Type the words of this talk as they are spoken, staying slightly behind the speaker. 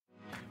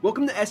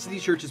Welcome to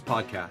SCD Church's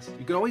podcast.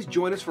 You can always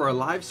join us for our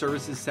live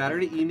services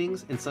Saturday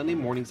evenings and Sunday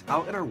mornings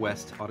out in our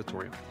West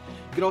Auditorium.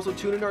 You can also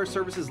tune into our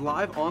services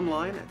live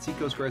online at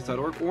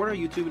seacoastchrist.org or on our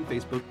YouTube and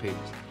Facebook pages.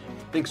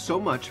 Thanks so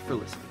much for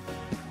listening.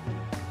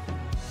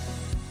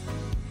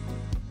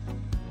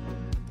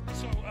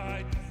 So,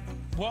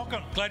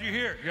 welcome. Glad you're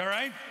here. You all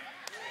right?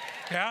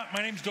 Yeah,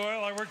 my name's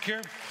Doyle. I work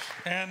here.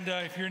 And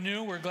if you're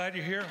new, we're glad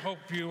you're here. Hope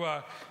you...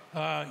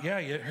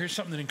 here's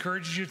something that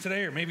encourages you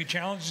today or maybe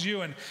challenges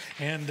you.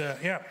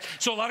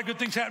 So a lot of good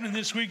things happening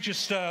this week.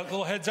 Just a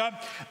little heads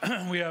up.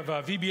 We have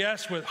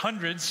VBS with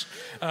hundreds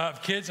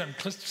of kids. I'm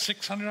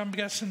 600, I'm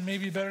guessing,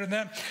 maybe better than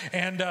that.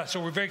 And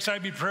so we're very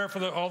excited to be prayer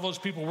for all those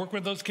people who work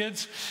with those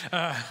kids.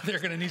 They're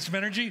going to need some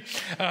energy.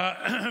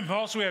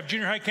 Also, we have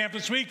junior high camp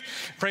this week.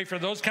 Pray for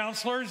those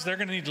counselors. They're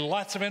going to need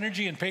lots of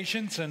energy and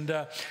patience and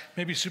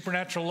maybe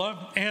supernatural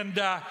love. And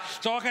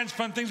so all kinds of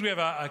fun things. We have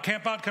a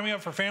camp out coming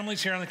up for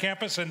families here on the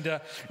campus. And you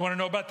want to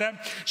know about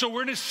that? So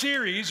we're in a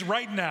series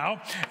right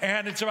now,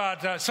 and it's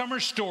about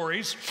summer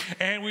stories.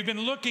 And we've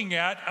been looking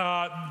at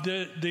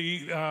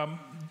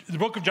the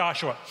book of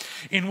Joshua,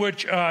 in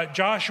which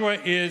Joshua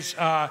is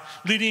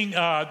leading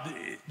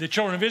the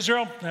children of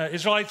Israel,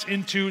 Israelites,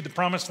 into the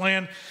promised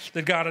land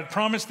that God had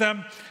promised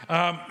them.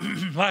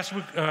 Last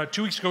week,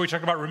 2 weeks ago, we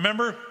talked about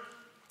remember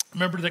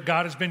that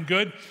God has been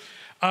good.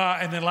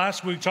 And then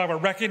last week, we talked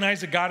about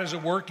recognize that God is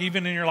at work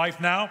even in your life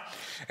now.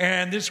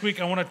 And this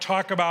week, I want to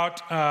talk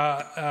about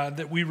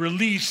that we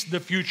release the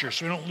future.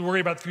 So we don't worry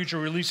about the future,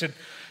 we release it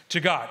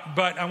to God.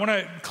 But I want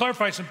to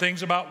clarify some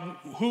things about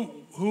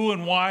who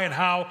and why and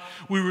how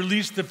we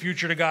release the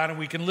future to God, and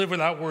we can live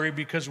without worry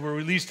because we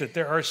released it.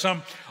 There are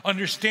some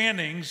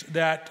understandings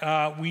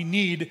that we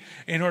need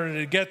in order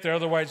to get there.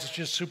 Otherwise, it's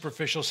just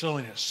superficial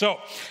silliness. So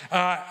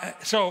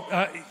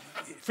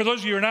for those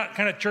of you who are not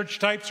kind of church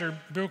types or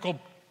biblical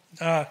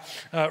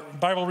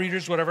Bible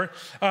readers, whatever.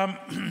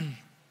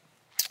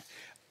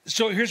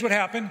 So here's what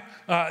happened.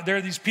 There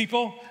are these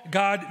people.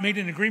 God made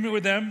an agreement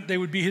with them. They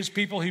would be his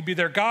people. He'd be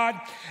their God.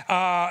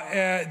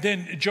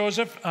 Then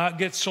Joseph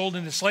gets sold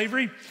into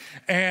slavery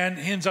and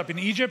ends up in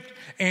Egypt.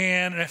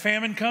 And a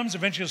famine comes.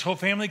 Eventually his whole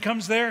family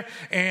comes there.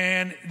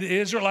 And the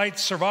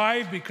Israelites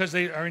survive because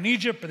they are in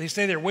Egypt, but they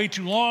stay there way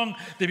too long.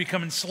 They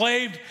become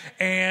enslaved.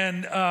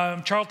 And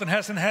Charlton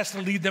Heston has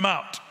to lead them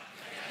out.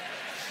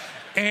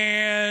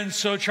 And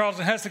so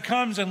Charlton Heston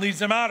comes and leads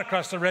them out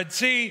across the Red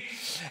Sea,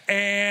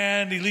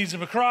 and he leads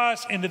them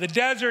across into the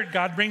desert.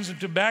 God brings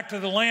them back to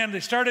the land they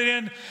started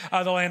in,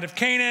 the land of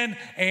Canaan,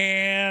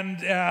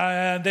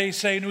 and they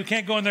say, we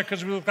can't go in there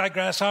because we look like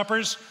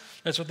grasshoppers.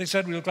 That's what they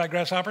said. We look like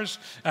grasshoppers.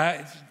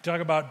 Talk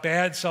about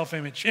bad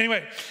self-image.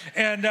 Anyway,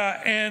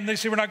 and they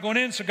say, we're not going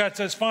in. So God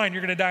says, fine,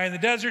 you're going to die in the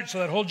desert. So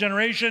that whole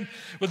generation,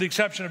 with the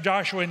exception of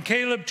Joshua and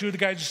Caleb, two of the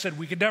guys who said,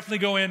 we could definitely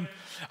go in.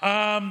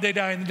 They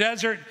die in the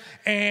desert,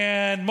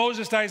 and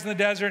Moses dies in the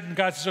desert, and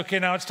God says, okay,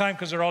 now it's time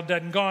because they're all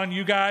dead and gone.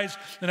 You guys,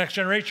 the next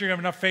generation, you have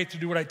enough faith to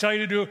do what I tell you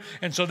to do.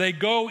 And so they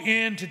go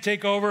in to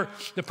take over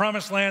the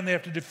promised land. They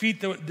have to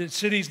defeat the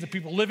cities and the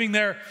people living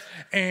there,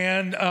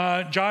 and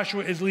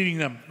Joshua is leading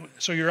them.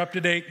 So you're up to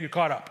date, you're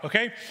caught up,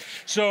 okay?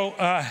 So,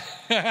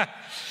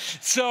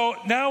 so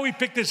now we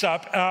pick this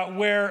up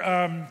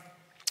where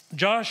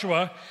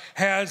Joshua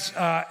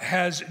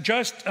has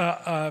just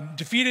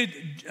defeated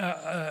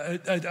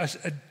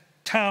a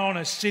town,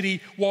 a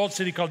city, walled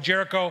city called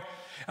Jericho,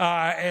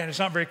 and it's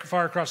not very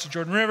far across the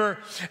Jordan River.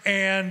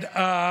 And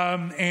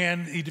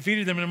he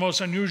defeated them in the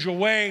most unusual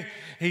way.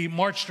 He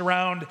marched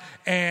around,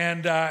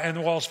 and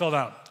the walls fell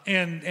down.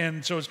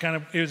 And so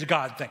it was a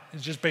God thing.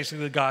 It's just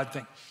basically a God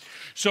thing.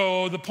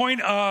 So the point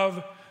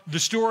of the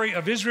story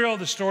of Israel,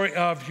 the story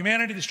of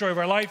humanity, the story of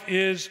our life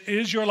is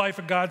your life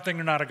a God thing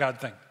or not a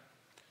God thing?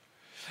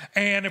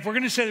 And if we're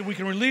going to say that we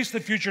can release the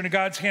future into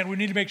God's hand, we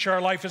need to make sure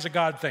our life is a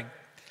God thing.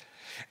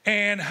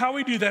 And how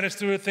we do that is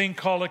through a thing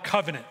called a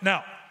covenant.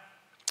 Now,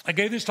 I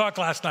gave this talk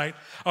last night.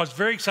 I was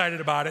very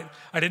excited about it.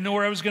 I didn't know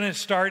where I was going to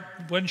start.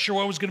 Wasn't sure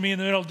what was going to be in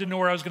the middle. Didn't know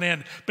where I was going to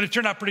end. But it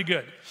turned out pretty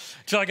good.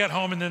 Until I got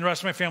home, and then the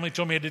rest of my family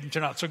told me it didn't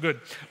turn out so good.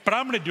 But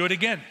I'm going to do it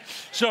again.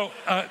 So,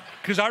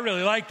 because I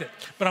really liked it.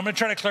 But I'm going to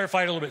try to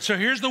clarify it a little bit. So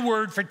here's the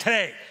word for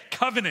today.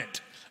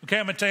 Covenant. Okay,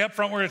 I'm going to tell you up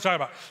front what we're going to talk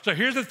about. So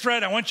here's the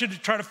thread I want you to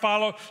try to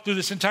follow through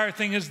this entire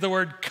thing is the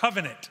word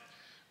covenant.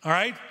 All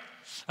right?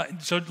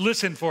 So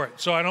listen for it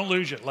so I don't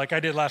lose you like I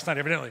did last night,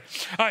 evidently.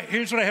 All right,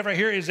 here's what I have right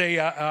here is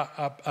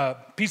a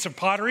piece of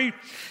pottery.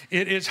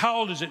 It is, how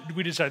old is it?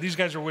 We decided. These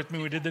guys were with me.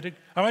 We did the,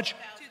 how much?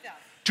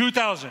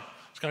 2,000.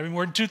 It's got to be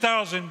more than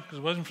 2,000 because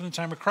it wasn't from the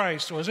time of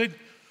Christ, was it?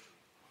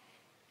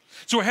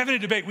 So we're having a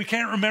debate. We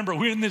can't remember.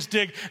 We're in this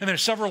dig, and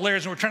there's several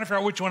layers, and we're trying to figure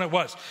out which one it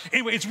was.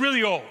 Anyway, it's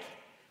really old.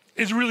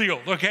 It's really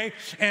old, okay?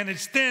 And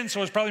it's thin,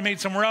 so it's probably made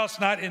somewhere else,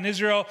 not in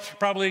Israel,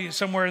 probably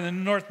somewhere in the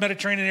North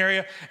Mediterranean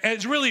area. And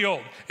it's really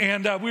old.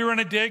 And we were in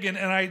a dig, and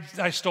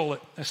I stole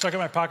it. I stuck it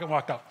in my pocket and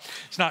walked out.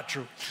 It's not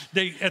true.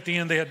 At the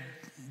end, they had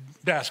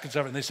baskets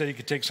of it, and they said you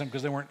could take some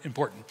because they weren't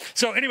important.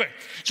 So anyway,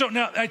 so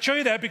now I show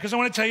you that because I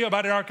want to tell you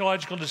about an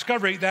archaeological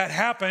discovery that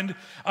happened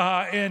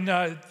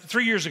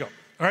 3 years ago,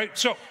 all right?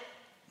 So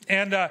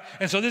And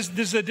so this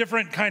is a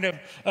different kind of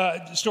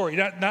story,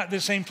 not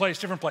the same place,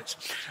 different place.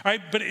 All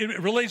right, but it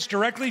relates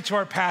directly to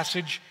our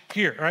passage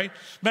here. All right.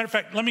 Matter of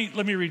fact, let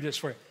me read this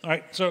for you. All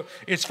right. So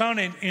it's found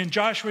in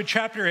Joshua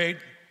chapter 8,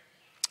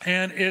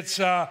 and it's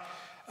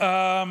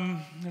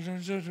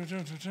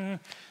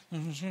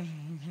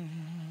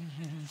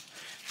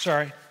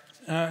sorry.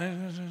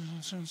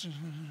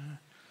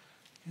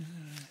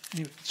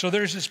 So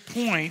there's this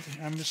point.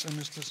 I missed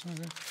this.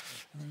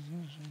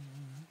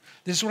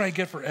 This is what I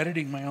get for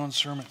editing my own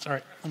sermons. All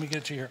right, let me get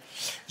it to you here.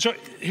 So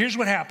here's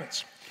what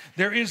happens.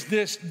 There is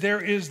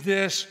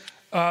this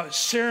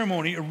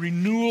ceremony, a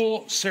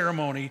renewal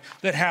ceremony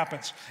that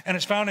happens, and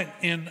it's found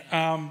in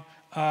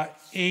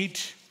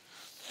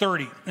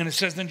 8:30, and it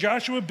says, "Then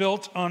Joshua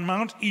built on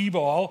Mount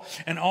Ebal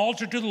an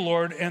altar to the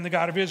Lord and the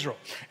God of Israel.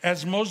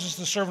 As Moses,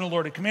 the servant of the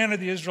Lord, had commanded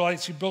the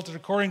Israelites, he built it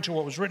according to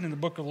what was written in the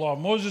book of the law of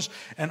Moses,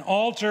 an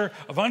altar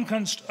of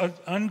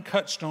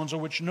uncut stones, of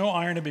which no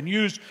iron had been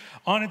used.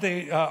 On it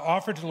they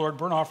offered to the Lord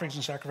burnt offerings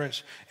and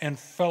sacrifice and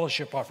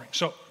fellowship offerings."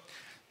 So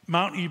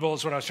Mount Ebal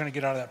is what I was trying to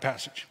get out of that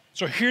passage.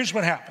 So here's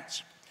what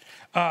happens.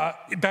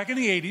 Back in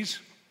the 80s,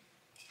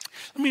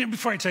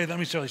 before I tell you that, let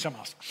me tell you something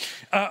else.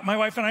 My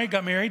wife and I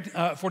got married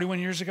 41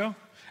 years ago,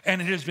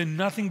 and it has been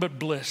nothing but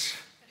bliss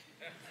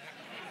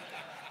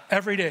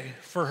every day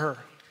for her.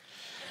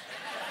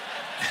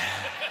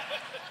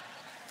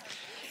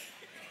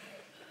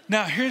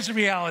 Now, here's the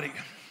reality.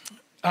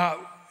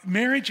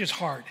 Marriage is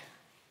hard,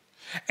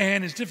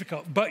 and it's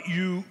difficult, but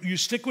you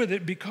stick with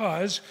it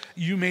because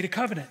you made a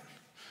covenant.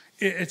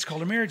 It's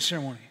called a marriage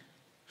ceremony.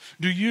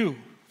 Do you,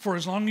 for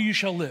as long as you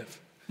shall live?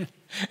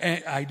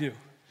 And I do.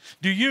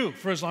 Do you,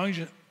 for as long as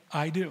you...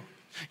 I do.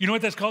 You know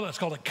what that's called? That's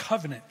called a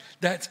covenant.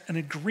 That's an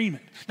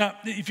agreement. Now,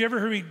 if you ever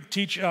heard me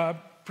teach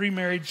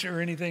pre-marriage or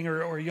anything,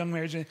 or young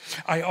marriage,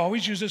 I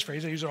always use this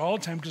phrase. I use it all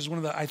the time because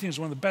I think it's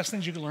one of the best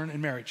things you can learn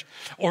in marriage,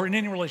 or in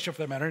any relationship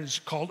for that matter. It's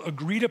called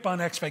agreed upon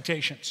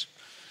expectations.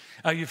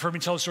 You've heard me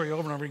tell the story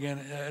over and over again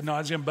ad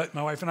nauseum, but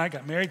my wife and I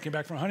got married, came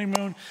back from a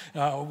honeymoon,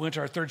 went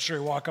to our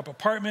third-story walk-up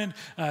apartment.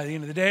 At the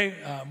end of the day,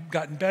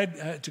 got in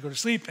bed to go to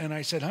sleep, and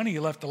I said, "Honey,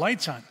 you left the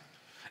lights on.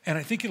 And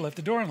I think you left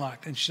the door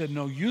unlocked." And she said,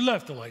 "No, you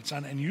left the lights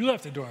on and you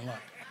left the door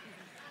unlocked."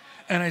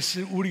 And I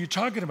said, "What are you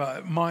talking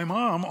about?" "My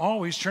mom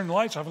always turned the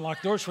lights off and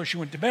locked doors before she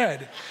went to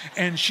bed."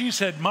 And she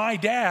said, "My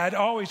dad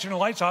always turned the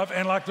lights off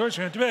and locked doors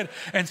before he went to bed."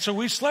 And so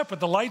we slept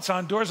with the lights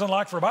on, doors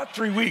unlocked for about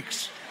 3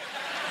 weeks.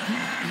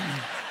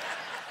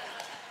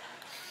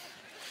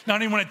 Now, I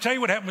don't even want to tell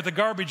you what happened with the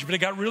garbage, but it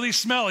got really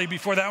smelly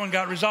before that one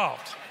got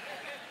resolved.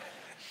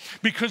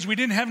 Because we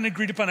didn't have an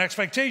agreed upon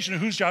expectation of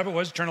whose job it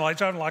was to turn the lights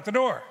on and lock the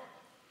door.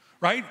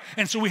 Right?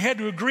 And so we had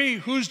to agree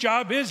whose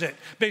job is it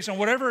based on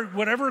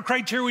whatever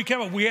criteria we came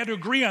up with. We had to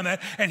agree on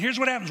that. And here's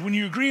what happens. When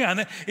you agree on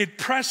it, it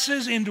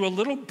presses into a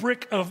little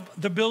brick of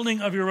the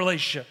building of your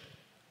relationship.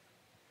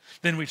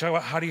 Then we talk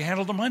about how do you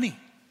handle the money?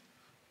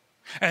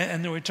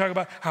 And then we talk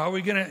about how are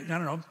we going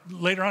to,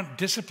 later on,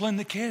 discipline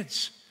the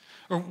kids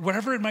or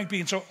whatever it might be.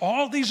 And so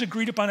all these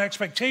agreed upon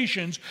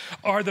expectations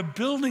are the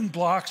building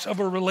blocks of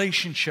a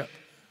relationship.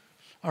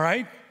 All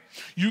right?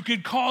 You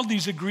could call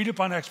these agreed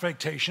upon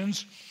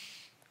expectations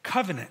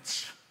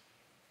covenants,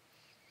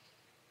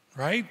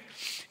 right?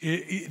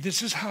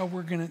 This is how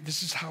we're gonna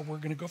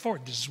go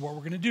forward. This is what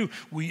we're gonna do.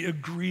 We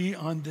agree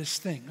on this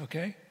thing,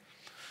 okay?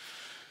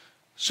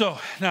 So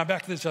now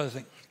back to this other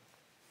thing.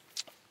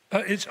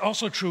 It's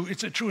also true.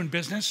 It's true in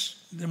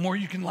business. The more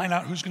you can line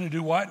out who's going to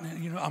do what,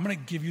 I'm going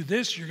to give you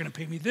this. You're going to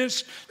pay me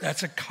this.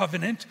 That's a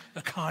covenant,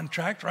 a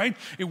contract, right?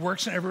 It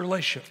works in every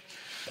relationship.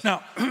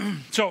 Now,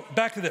 so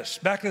back to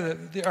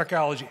the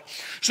archaeology.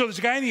 So there's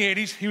a guy in the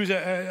 80s. He was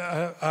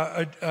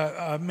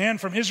a man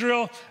from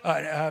Israel.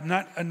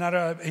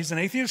 He's an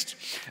atheist,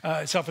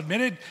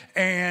 self-admitted,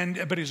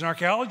 but he's an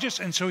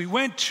archaeologist. And so he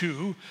went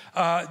to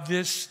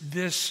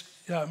this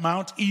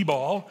Mount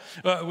Ebal,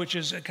 which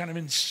is kind of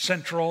in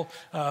central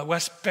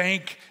West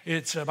Bank.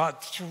 It's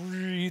about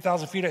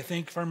 3,000 feet, I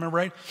think, if I remember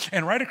right.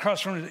 And right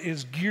across from it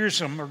is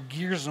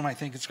Gerizim, I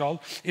think it's called,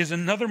 is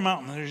another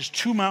mountain. There's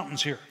 2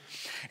 mountains here.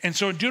 And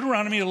so in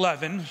Deuteronomy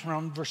 11,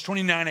 around verse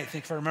 29, I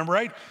think, if I remember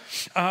right,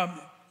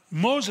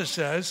 Moses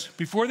says,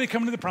 before they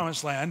come to the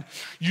promised land,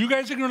 you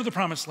guys are going to the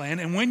promised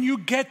land, and when you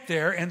get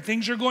there and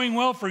things are going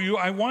well for you,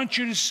 I want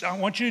you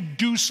to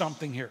do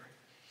something here.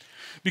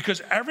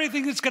 Because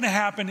everything that's going to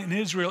happen in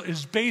Israel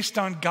is based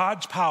on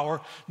God's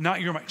power,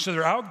 not your might. So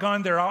they're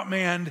outgunned, they're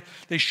outmanned.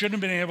 They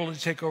shouldn't have been able to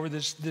take over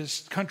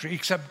this country,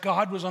 except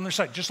God was on their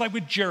side. Just like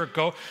with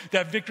Jericho,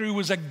 that victory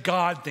was a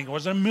God thing. It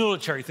wasn't a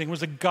military thing. It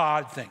was a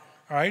God thing.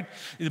 All right?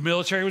 The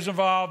military was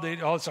involved,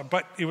 all that stuff,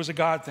 but it was a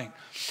God thing.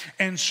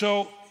 And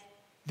so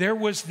there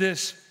was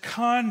this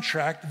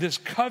contract, this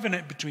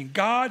covenant between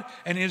God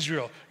and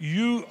Israel.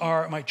 You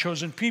are my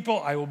chosen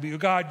people. I will be your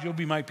God. You'll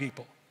be my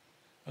people.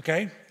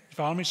 Okay? You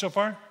follow me so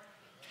far?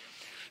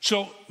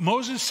 So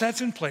Moses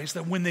sets in place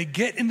that when they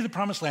get into the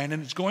promised land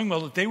and it's going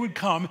well, that they would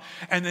come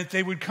and that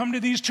they would come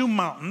to these 2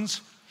 mountains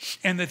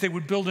and that they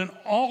would build an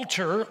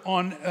altar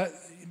on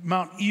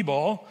Mount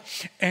Ebal,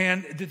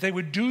 and that they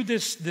would do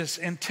this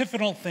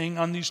antiphonal thing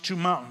on these two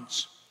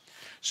mountains,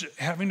 so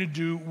having to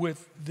do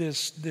with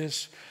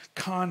this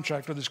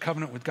contract or this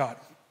covenant with God.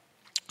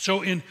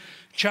 So in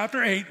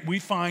chapter 8, we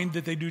find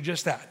that they do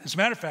just that. As a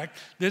matter of fact,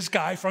 this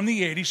guy from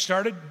the 80s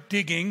started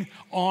digging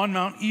on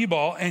Mount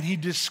Ebal, and he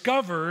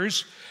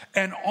discovers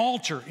an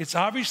altar. It's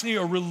obviously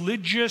a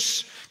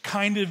religious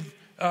kind of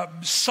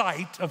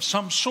site of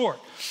some sort.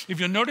 If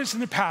you'll notice in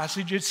the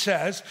passage, it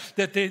says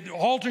that the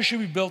altar should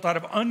be built out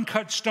of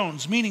uncut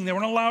stones, meaning they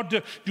weren't allowed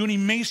to do any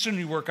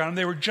masonry work on them.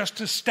 They were just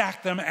to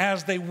stack them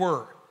as they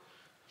were.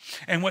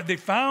 And what they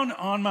found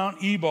on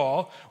Mount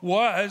Ebal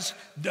was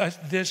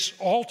this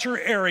altar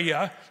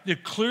area,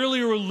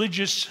 clearly a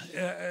religious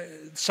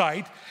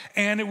site,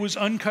 and it was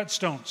uncut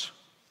stones.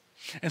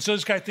 And so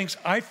this guy thinks,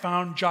 I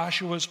found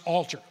Joshua's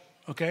altar,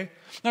 okay?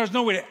 Now, there's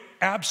no way to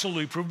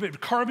absolutely prove it, but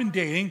carbon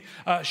dating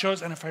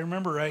shows, and if I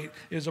remember right,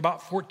 it was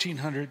about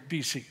 1400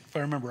 BC, if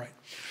I remember right.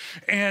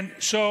 And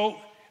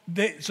so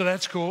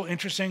that's cool,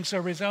 interesting. So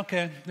everybody's,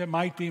 okay, that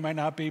might be, might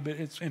not be, but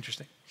it's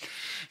interesting.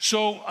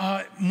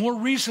 So more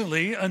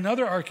recently,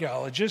 another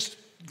archaeologist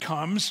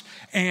comes,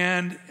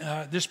 and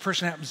this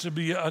person happens to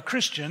be a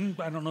Christian.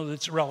 I don't know that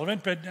it's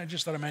relevant, but I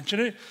just thought I'd mention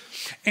it.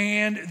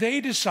 And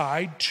they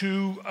decide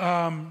to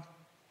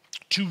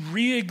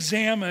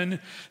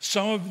re-examine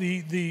some of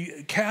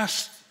the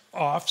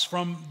cast-offs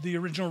from the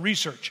original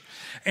research.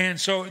 And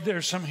so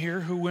there's some here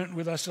who went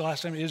with us the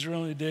last time to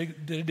Israel and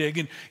did a dig,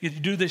 and you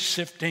do this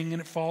sifting and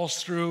it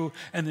falls through,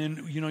 and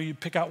then you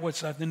pick out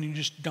what's left, and then you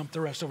just dump the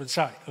rest over the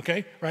side,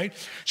 okay, right?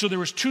 So there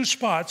was 2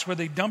 spots where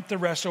they dumped the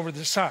rest over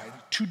the side,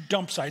 2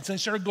 dump sites, and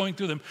they started going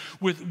through them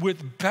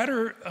with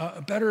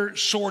better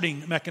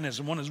sorting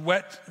mechanism. One is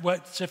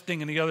wet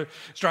sifting and the other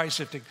is dry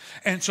sifting.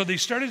 And so they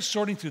started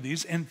sorting through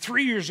these, and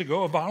 3 years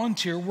ago, a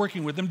volunteer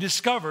working with them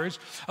discovers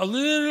a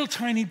little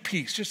tiny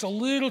piece, just a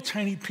little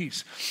tiny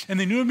piece, and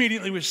they knew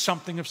immediately it was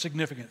something of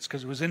significance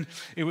because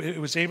it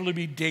was able to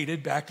be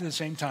dated back to the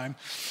same time.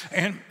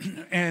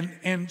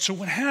 And so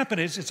what happened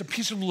is it's a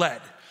piece of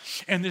lead.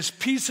 And this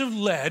piece of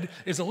lead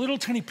is a little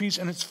tiny piece,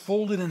 and it's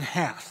folded in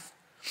half.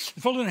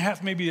 Folded in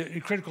half may be a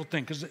critical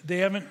thing because they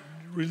haven't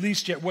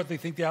released yet what they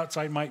think the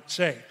outside might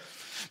say.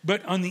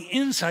 But on the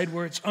inside,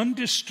 where it's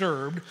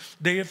undisturbed,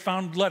 they have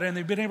found lead, and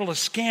they've been able to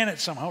scan it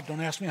somehow.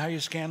 Don't ask me how you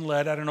scan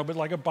lead. I don't know, but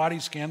like a body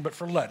scan, but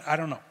for lead. I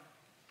don't know.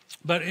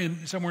 But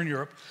somewhere in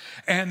Europe,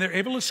 and they're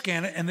able to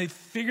scan it, and they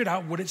figured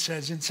out what it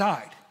says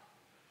inside.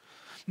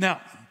 Now,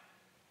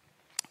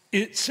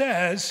 it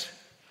says,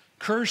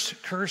 curse,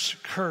 curse,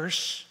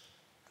 curse,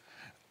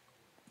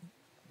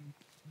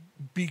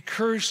 be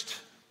cursed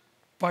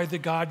by the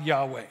God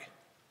Yahweh.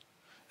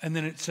 And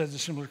then it says a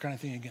similar kind of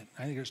thing again.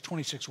 I think there's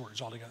 26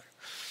 words altogether.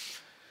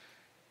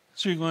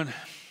 So you're going,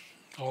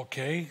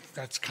 okay,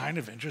 that's kind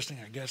of interesting,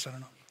 I guess, I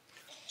don't know.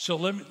 So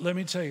let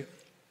me tell you.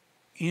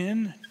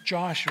 In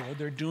Joshua,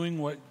 they're doing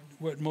what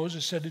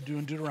Moses said to do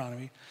in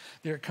Deuteronomy.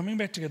 They're coming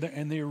back together,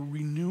 and they're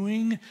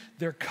renewing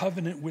their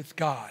covenant with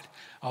God.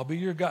 I'll be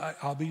your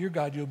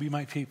God, you'll be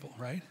my people,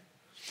 right?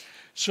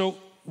 So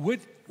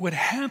what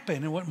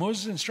happened and what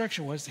Moses'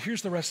 instruction was,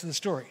 here's the rest of the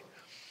story.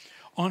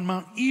 On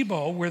Mount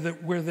Ebal, where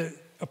the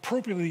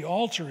appropriately the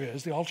altar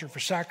is, the altar for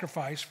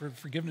sacrifice, for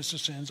forgiveness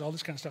of sins, all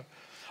this kind of stuff,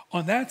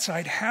 on that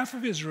side, half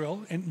of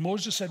Israel, and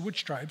Moses said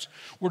which tribes,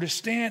 were to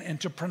stand and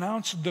to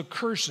pronounce the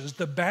curses,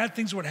 the bad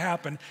things would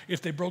happen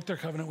if they broke their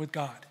covenant with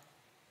God.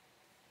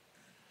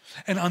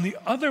 And on the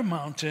other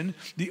mountain,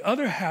 the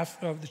other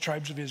half of the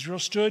tribes of Israel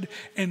stood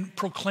and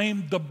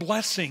proclaimed the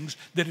blessings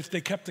that if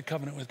they kept the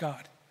covenant with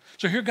God.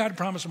 So here God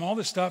promised them all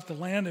this stuff, the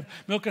land of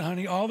milk and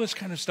honey, all this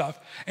kind of stuff.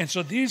 And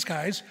so these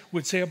guys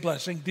would say a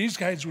blessing. These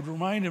guys would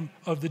remind him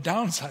of the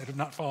downside of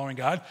not following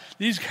God.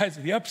 These guys,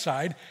 the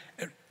upside.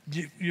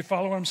 You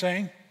follow what I'm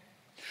saying?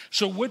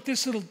 So what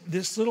this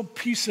little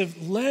piece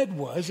of lead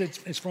was,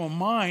 it's from a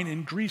mine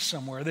in Greece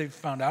somewhere, they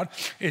found out.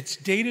 It's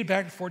dated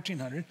back to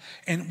 1400.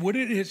 And what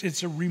it is,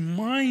 it's a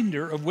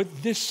reminder of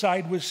what this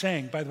side was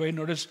saying. By the way,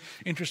 notice,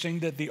 interesting,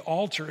 that the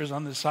altar is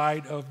on the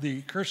side of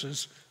the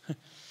curses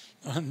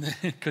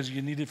because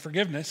you needed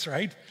forgiveness,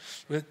 right?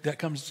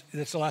 That's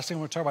the last thing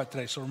I'm going to talk about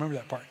today, so remember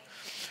that part.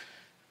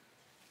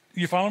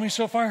 You follow me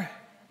so far?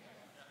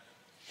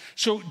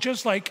 So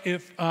just like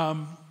if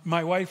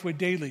my wife would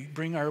daily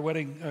bring our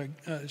wedding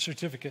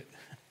certificate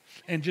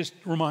and just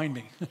remind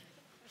me.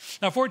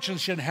 Now, fortunately,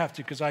 she didn't have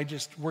to because I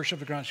just worship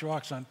the ground she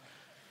walks on.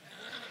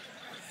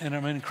 And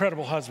I'm an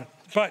incredible husband.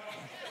 But,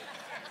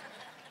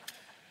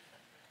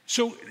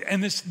 so,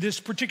 and this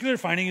particular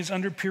finding is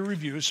under peer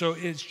review, so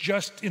it's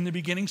just in the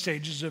beginning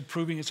stages of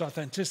proving its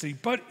authenticity.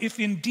 But if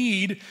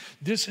indeed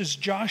this is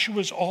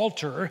Joshua's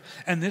altar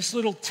and this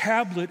little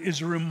tablet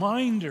is a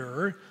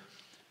reminder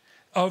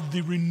of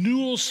the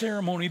renewal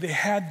ceremony they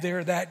had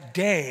there that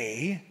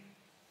day,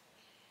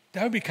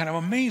 that would be kind of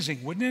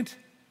amazing, wouldn't it?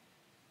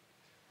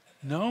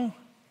 No?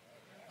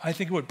 I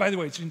think it would. By the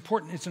way, it's an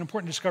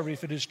important discovery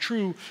if it is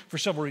true for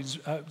several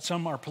reasons.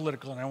 Some are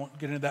political, and I won't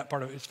get into that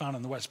part of it. It's found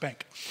on the West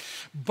Bank.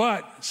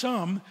 But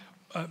some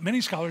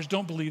many scholars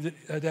don't believe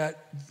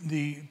that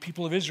the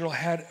people of Israel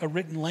had a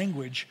written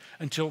language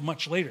until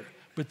much later.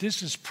 But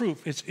this is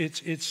proof.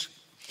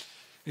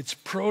 It's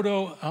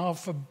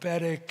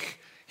proto-alphabetic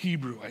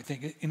Hebrew, I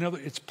think.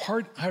 It's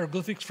part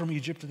hieroglyphics from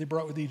Egypt that they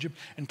brought with Egypt,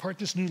 and part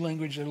this new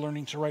language they're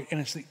learning to write. And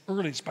it's the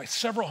earliest, by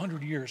several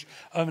hundred years,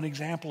 of an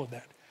example of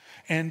that.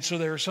 And so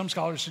there are some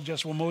scholars who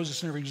suggest, well,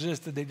 Moses never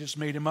existed. They just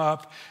made him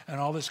up and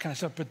all this kind of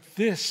stuff. But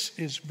this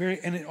is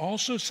and it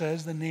also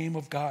says the name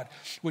of God,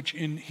 which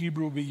in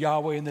Hebrew would be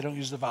Yahweh, and they don't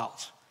use the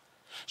vowels.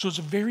 So it's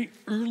a very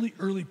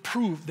early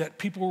proof that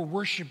people were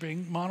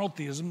worshiping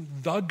monotheism,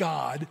 the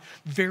God,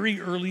 very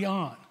early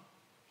on.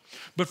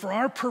 But for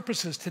our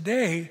purposes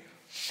today,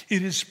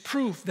 it is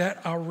proof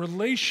that our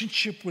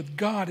relationship with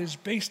God is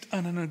based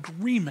on an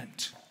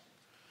agreement.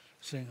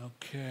 Saying,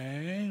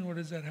 okay, what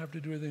does that have to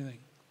do with anything?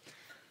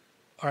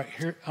 All right,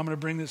 here, I'm going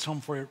to bring this home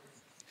for you.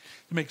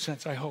 It makes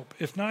sense, I hope.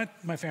 If not,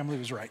 my family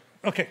was right.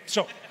 Okay,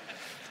 so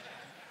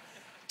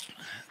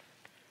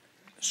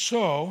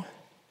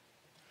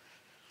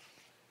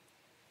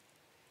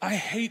I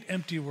hate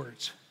empty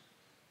words.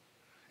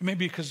 It may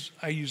be because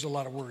I use a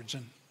lot of words,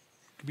 and it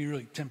can be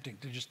really tempting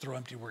to just throw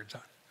empty words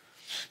out.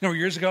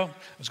 Years ago, I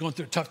was going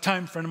through a tough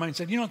time. A friend of mine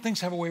said,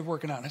 things have a way of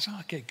working out. And I said,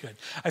 okay, good.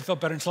 I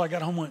felt better until I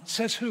got home and went,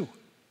 says who?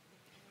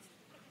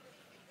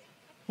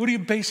 What are you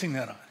basing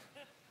that on?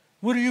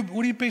 What are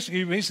you basing? Are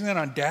you basing that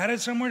on data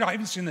somewhere? I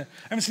haven't seen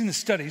the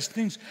studies.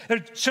 There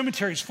are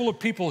cemeteries full of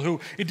people who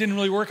it didn't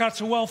really work out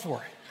so well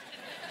for.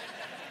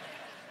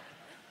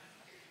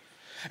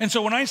 And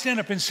so when I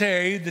stand up and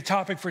say the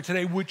topic for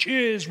today, which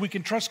is we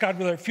can trust God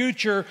with our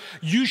future,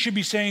 you should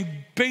be saying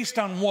based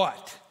on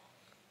what?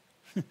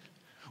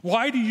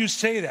 Why do you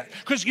say that?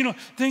 Because,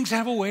 things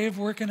have a way of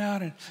working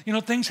out, and,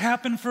 things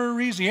happen for a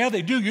reason. Yeah,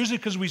 they do, usually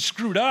because we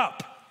screwed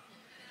up.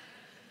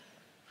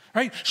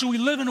 Right? So we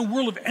live in a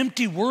world of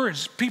empty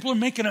words. People are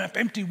making up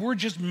empty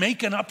words, just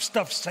making up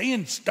stuff,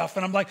 saying stuff.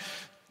 And I'm like,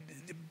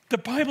 the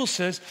Bible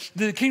says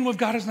that the kingdom of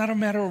God is not a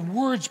matter of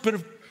words, but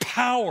of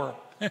power.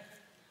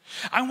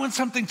 I want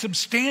something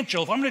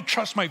substantial. If I'm going to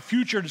trust my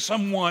future to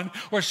someone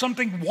or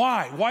something,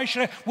 why? Why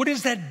should I? What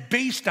is that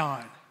based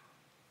on?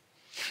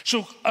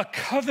 So a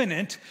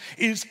covenant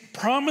is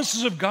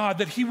promises of God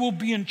that he will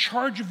be in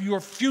charge of your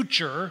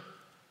future.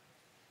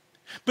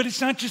 But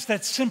it's not just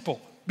that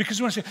simple. Because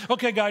we want to say,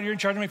 okay, God, you're in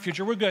charge of my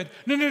future. We're good.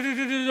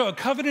 No. A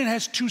covenant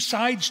has two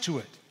sides to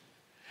it.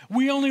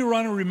 We only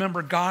want to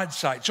remember God's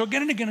side. So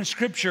again and again in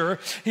Scripture,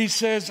 he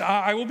says,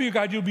 I will be your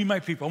God, you'll be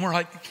my people. And we're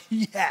like,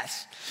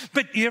 yes.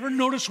 But you ever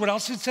notice what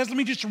else it says? Let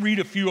me just read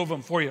a few of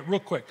them for you real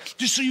quick,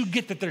 just so you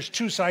get that there's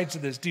two sides to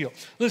this deal.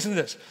 Listen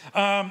to this.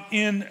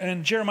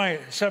 In Jeremiah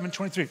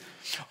 7:23,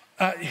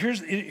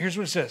 here's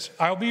what it says.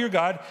 I'll be your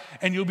God,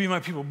 and you'll be my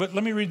people. But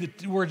let me read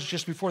the words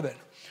just before that.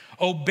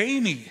 Obey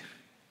me,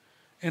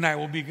 and I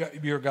will be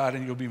your God,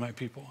 and you'll be my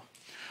people.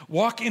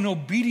 Walk in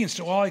obedience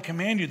to all I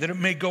command you, that it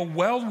may go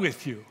well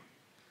with you.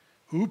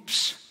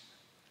 Oops.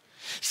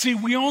 See,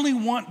 we only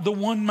want the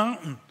one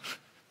mountain.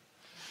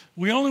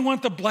 We only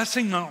want the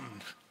blessing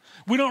mountain.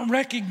 We don't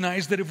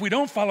recognize that if we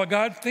don't follow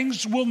God,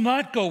 things will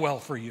not go well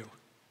for you.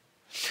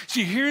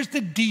 See, here's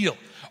the deal.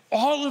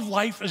 All of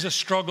life is a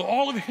struggle.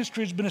 All of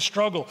history has been a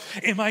struggle.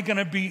 Am I going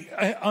to be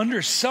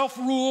under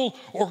self-rule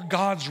or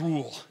God's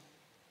rule?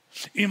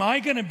 Am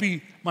I going to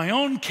be my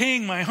own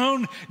king, my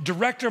own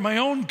director, my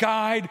own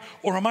guide,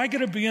 or am I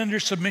going to be under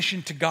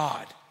submission to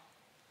God?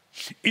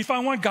 If I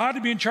want God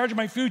to be in charge of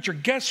my future,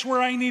 guess where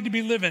I need to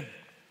be living?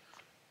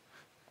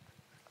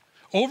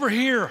 Over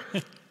here.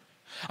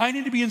 I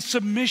need to be in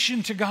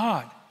submission to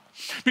God.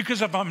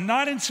 Because if I'm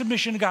not in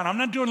submission to God, I'm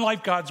not doing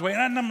life God's way,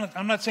 and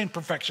I'm not saying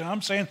perfection,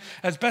 I'm saying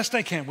as best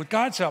I can with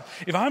God's help.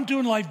 If I'm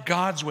doing life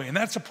God's way, and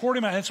that's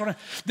supporting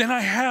then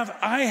I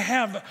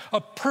have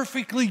a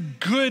perfectly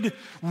good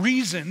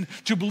reason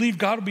to believe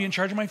God will be in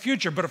charge of my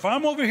future. But if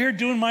I'm over here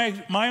doing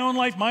my own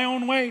life, my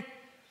own way,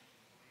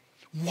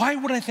 why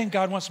would I think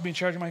God wants to be in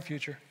charge of my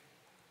future?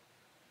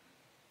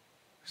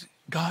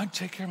 God,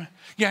 take care of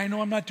yeah, I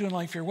know I'm not doing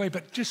life your way,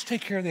 but just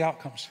take care of the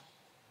outcomes.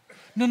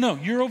 No,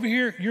 you're over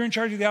here, you're in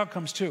charge of the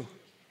outcomes too.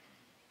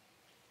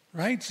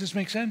 Right? Does this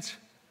make sense?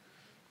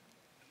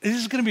 This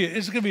is going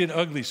to be an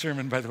ugly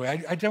sermon, by the way.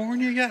 I didn't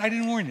warn you yet? I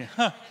didn't warn you.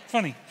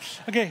 Funny.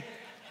 Okay.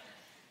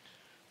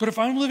 But if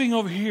I'm living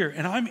over here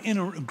and I'm in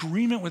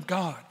agreement with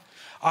God,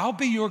 I'll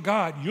be your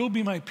God, you'll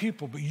be my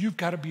people, but you've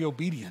got to be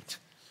obedient.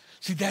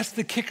 See, that's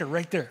the kicker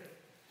right there.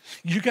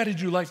 You got to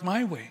do life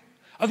my way.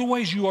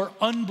 Otherwise, you are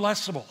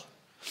unblessable.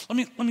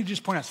 Let me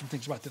just point out some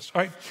things about this.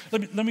 All right?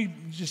 Let me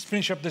just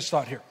finish up this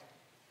thought here.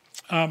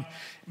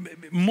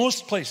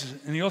 Most places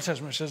in the Old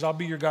Testament it says, I'll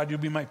be your God, you'll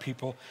be my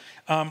people.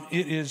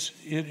 It is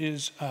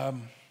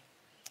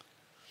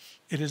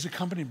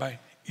accompanied by,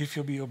 if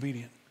you'll be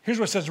obedient. Here's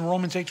what it says in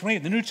Romans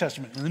 8:28, the New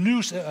Testament,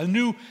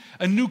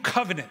 a new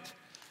covenant,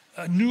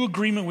 a new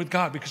agreement with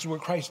God because of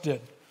what Christ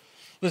did.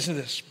 Listen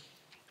to this.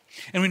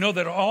 And we know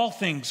that all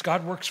things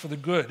God works for the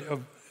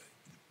good.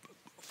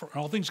 For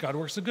all things God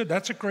works for the good.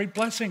 That's a great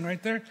blessing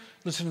right there.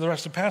 Listen to the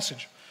rest of the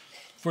passage.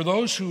 for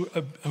those who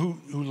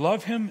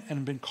love him and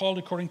have been called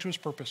according to his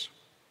purpose.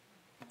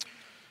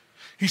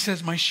 He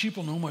says, my sheep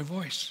will know my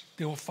voice.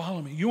 They will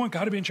follow me. You want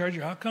God to be in charge of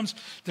your outcomes?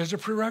 There's a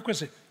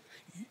prerequisite.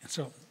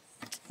 So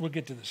we'll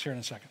get to this here in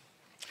a second.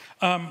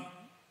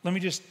 Let me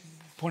just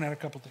point out a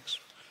couple things.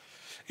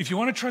 If you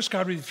want to trust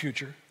God with the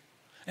future,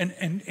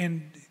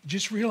 and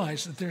just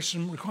realize that there's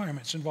some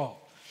requirements involved.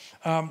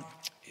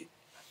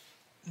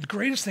 The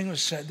greatest thing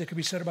that could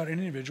be said about an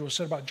individual was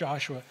said about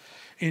Joshua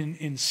in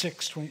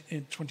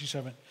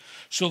 6:27.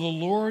 So the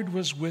Lord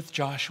was with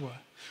Joshua.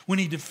 When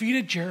he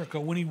defeated Jericho,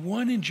 when he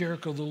won in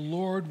Jericho, the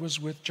Lord was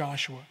with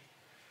Joshua.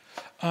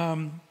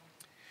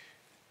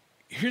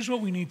 Here's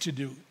what we need to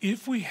do.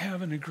 If we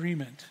have an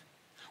agreement,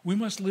 we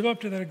must live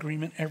up to that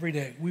agreement every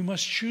day. We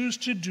must choose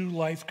to do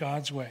life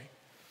God's way.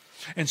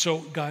 And so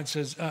God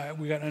says,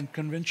 we got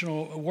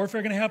unconventional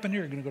warfare going to happen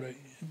here. You're going to go to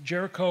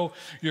Jericho.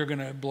 You're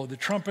going to blow the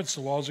trumpets.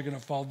 The walls are going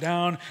to fall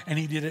down. And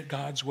he did it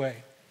God's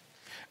way.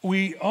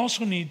 We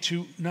also need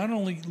to not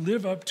only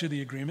live up to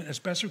the agreement as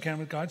best we can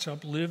with God's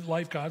help, live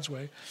life God's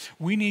way.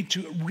 We need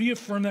to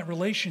reaffirm that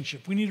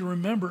relationship. We need to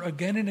remember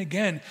again and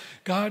again,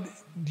 God,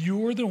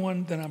 you're the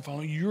one that I'm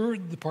following. You're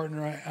the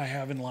partner I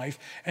have in life.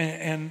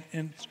 And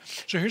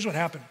so here's what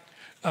happened.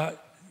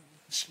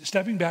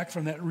 Stepping back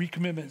from that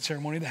recommitment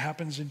ceremony that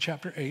happens in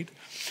chapter 8,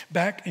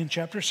 back in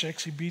chapter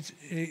 6,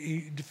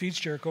 he defeats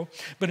Jericho.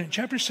 But in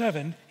chapter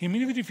 7, he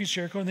immediately defeats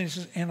Jericho, and then he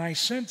says, and I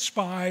sent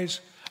spies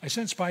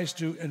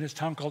to in this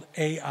town called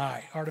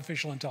AI,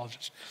 artificial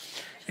intelligence.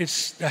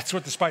 That's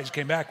what the spies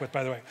came back with,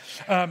 by the way.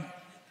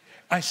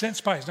 I sent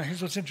spies. Now,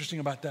 here's what's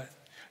interesting about that.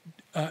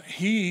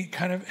 He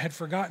kind of had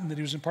forgotten that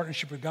he was in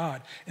partnership with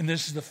God, and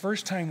this is the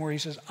first time where he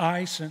says,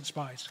 I sent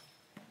spies.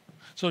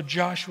 So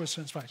Joshua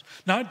sent spies.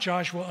 Not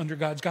Joshua under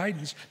God's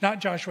guidance, not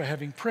Joshua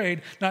having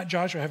prayed, not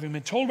Joshua having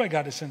been told by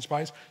God to send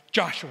spies,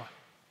 Joshua.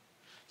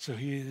 So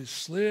he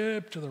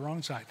slipped to the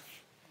wrong side.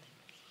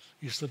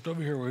 He slipped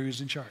over here where he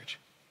was in charge.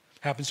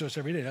 Happens to us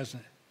every day, doesn't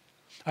it?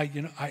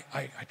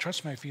 I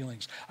trust my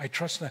feelings. I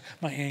trust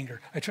my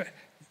anger.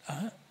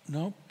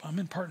 No, I'm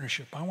in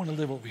partnership. I want to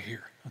live over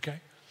here,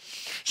 okay?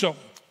 So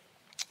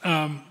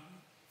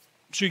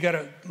you got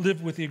to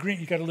live with the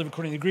agreement. You got to live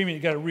according to the agreement.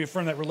 You got to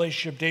reaffirm that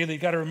relationship daily. You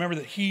got to remember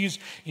that he's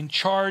in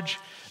charge,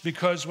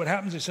 because what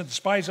happens, they sent the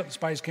spies up. The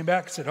spies came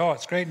back and said, oh,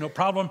 it's great, no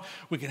problem.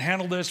 We can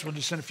handle this. We'll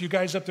just send a few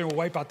guys up there. We'll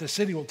wipe out the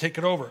city. We'll take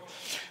it over.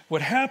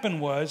 What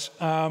happened was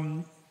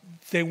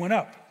they went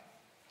up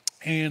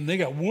and they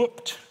got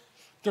whooped.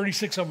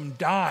 36 of them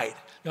died.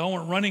 They all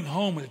went running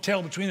home with a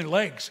tail between their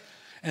legs,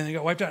 and they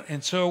got wiped out.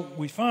 And so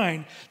we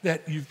find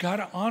that you've got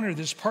to honor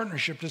this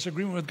partnership, this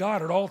agreement with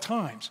God at all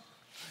times.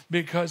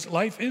 Because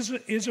life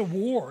is a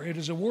war. It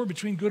is a war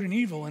between good and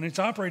evil, and it's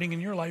operating in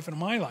your life and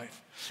my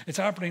life. It's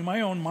operating in my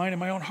own mind and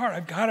my own heart.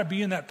 I've got to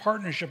be in that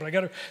partnership, and I've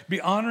got to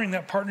be honoring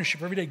that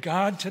partnership every day.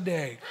 God,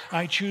 today,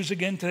 I choose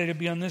again today to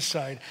be on this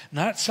side.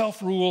 Not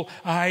self-rule.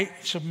 I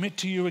submit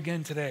to you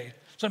again today.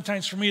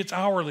 Sometimes for me, it's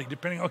hourly,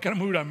 depending on what kind of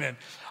mood I'm in.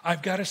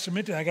 I've got to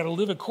submit to that. I've got to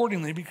live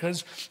accordingly,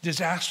 because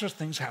disastrous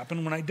things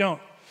happen when I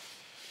don't.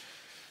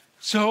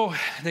 So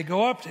they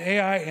go up to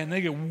Ai, and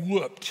they get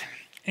whooped.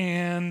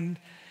 And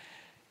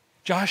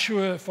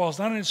Joshua falls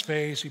down on his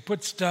face. He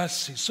puts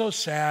dust. He's so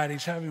sad.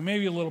 He's having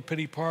maybe a little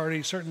pity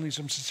party, certainly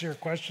some sincere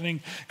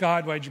questioning.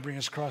 God, why'd you bring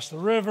us across the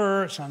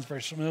river? It sounds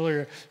very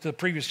familiar to the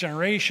previous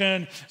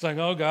generation. It's like,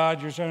 oh,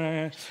 God, you're so...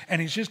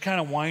 And he's just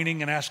kind of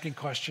whining and asking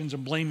questions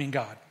and blaming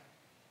God.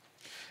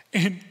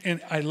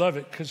 And I love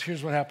it, because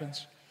here's what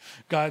happens.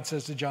 God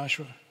says to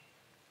Joshua,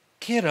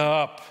 get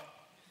up.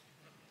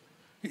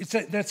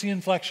 That's the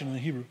inflection in the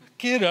Hebrew.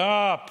 Get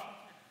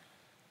up.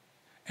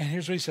 And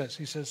here's what he says.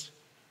 He says,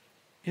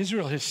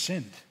 Israel has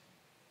sinned.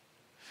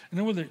 In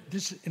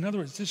other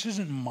words, this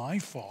isn't my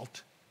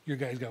fault your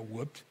guys got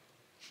whooped.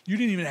 You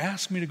didn't even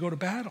ask me to go to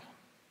battle.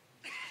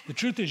 The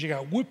truth is, you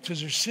got whooped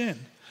because there's sin.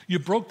 You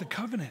broke the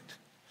covenant.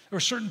 There were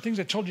certain things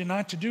I told you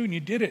not to do, and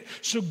you did it.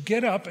 So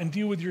get up and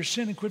deal with your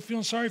sin and quit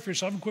feeling sorry for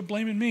yourself and quit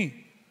blaming me.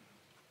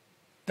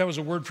 That was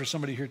a word for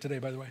somebody here today,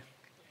 by the way.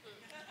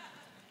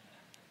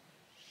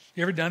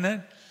 You ever done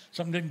that?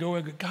 Something didn't go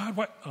well. God,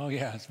 what? Oh,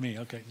 yeah, it's me.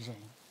 Okay.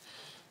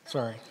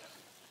 Sorry.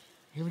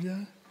 You ever do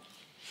that?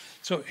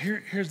 So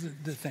here's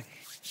the thing.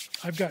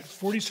 I've got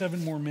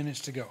 47 more minutes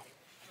to go.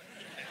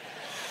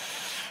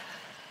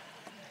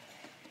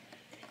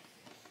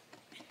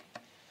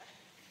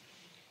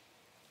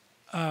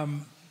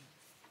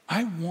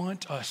 I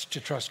want us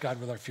to trust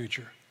God with our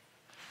future.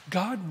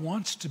 God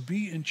wants to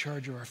be in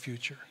charge of our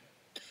future.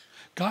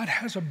 God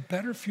has a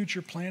better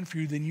future plan for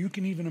you than you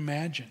can even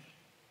imagine.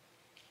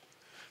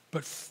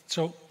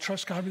 So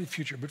trust God with the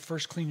future, but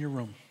first clean your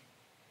room.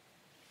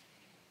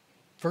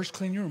 First,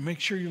 clean your room. Make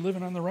sure you're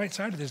living on the right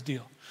side of this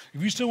deal.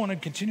 If you still want to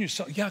continue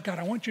to yeah, God,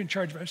 I want you in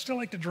charge, but I still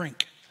like to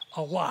drink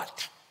a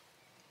lot.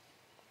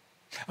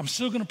 I'm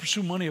still going to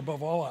pursue money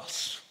above all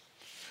else.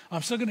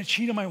 I'm still going to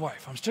cheat on my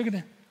wife. I'm still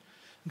going to...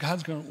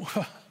 God's going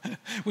to...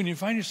 When you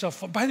find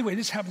yourself... By the way,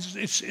 this happens...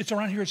 It's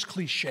around here, it's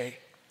cliche.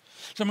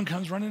 Someone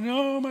comes running,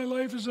 oh, my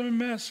life is a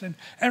mess. And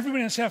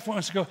everybody on staff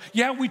wants to go,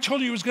 yeah, we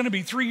told you it was going to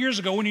be 3 years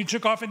ago when you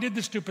took off and did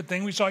the stupid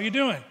thing we saw you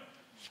doing.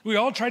 We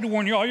all tried to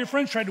warn you. All your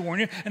friends tried to warn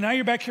you. And now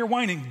you're back here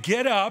whining.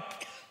 Get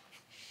up,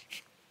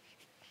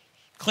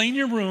 clean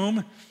your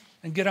room,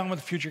 and get on with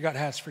the future God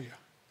has for you.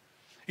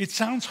 It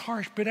sounds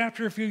harsh, but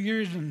after a few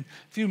years and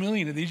a few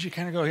million of these, you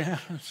kind of go, yeah,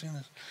 I've seen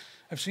this.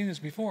 I've seen this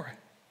before.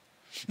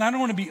 Now, I don't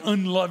want to be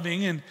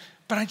unloving,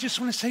 but I just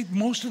want to say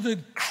most of the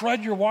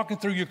crud you're walking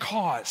through, you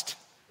caused.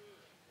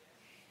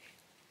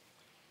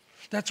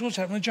 That's what's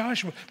happened with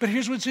Joshua. But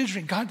here's what's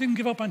interesting. God didn't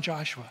give up on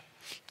Joshua.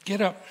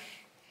 Get up.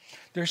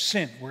 There's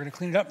sin. We're going to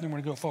clean it up, and then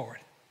we're going to go forward.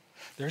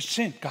 There's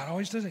sin. God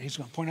always does it. He's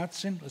going to point out the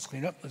sin. Let's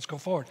clean it up. Let's go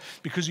forward.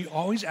 Because he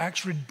always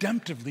acts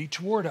redemptively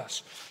toward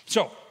us.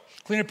 So,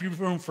 clean up your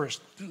room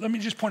first. Let me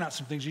just point out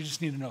some things. You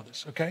just need to know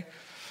this, okay?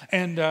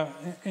 And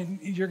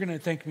you're going to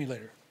thank me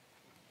later.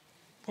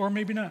 Or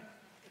maybe not.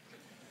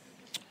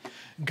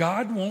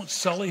 God won't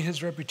sully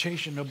his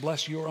reputation to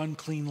bless your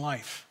unclean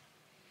life.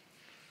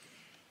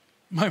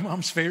 My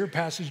mom's favorite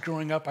passage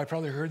growing up, I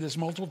probably heard this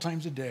multiple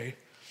times a day.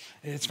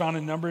 It's found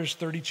in Numbers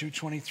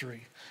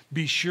 32:23.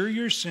 Be sure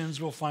your sins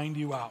will find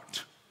you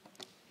out.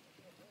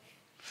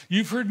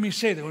 You've heard me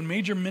say that when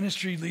major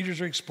ministry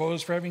leaders are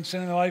exposed for having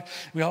sin in their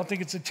life, we all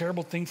think it's a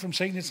terrible thing from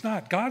Satan. It's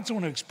not. God's the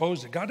one who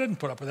exposed it. God doesn't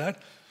put up with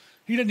that.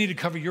 He doesn't need to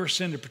cover your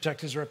sin to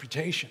protect his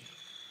reputation.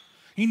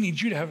 He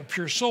needs you to have a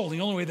pure soul.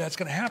 The only way that's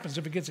going to happen is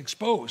if it gets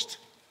exposed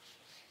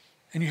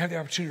and you have the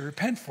opportunity to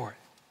repent for it.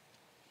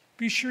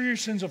 Be sure your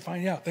sins will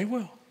find you out. They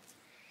will.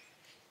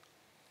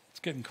 It's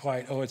getting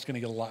quiet. Oh, it's going to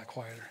get a lot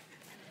quieter.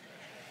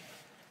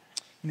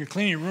 When you're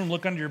cleaning your room,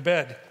 look under your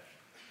bed.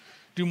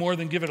 Do more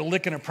than give it a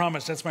lick and a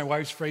promise. That's my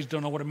wife's phrase.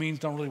 Don't know what it means.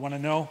 Don't really want to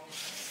know.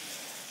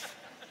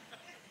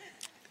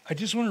 I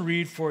just want to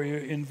read for you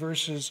in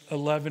verses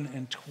 11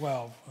 and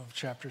 12 of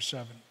chapter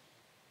 7.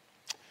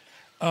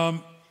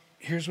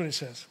 Here's what it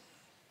says.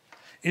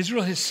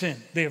 Israel has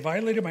sinned. They have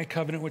violated my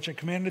covenant, which I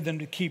commanded them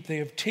to keep. They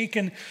have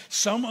taken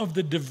some of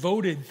the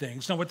devoted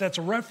things. Now, what that's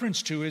a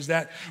reference to is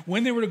that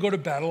when they were to go to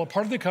battle, a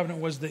part of the covenant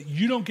was that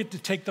you don't get to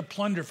take the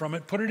plunder from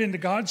it, put it into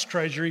God's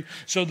treasury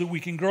so that we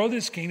can grow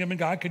this kingdom and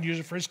God can use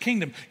it for his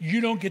kingdom.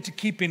 You don't get to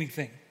keep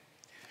anything.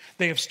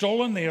 They have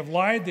stolen, they have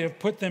lied, they have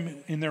put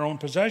them in their own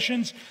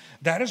possessions.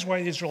 That is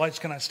why the Israelites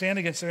cannot stand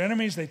against their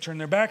enemies. They turn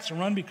their backs and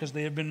run because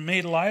they have been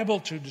made liable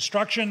to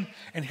destruction.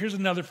 And here's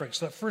another phrase.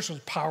 So that first was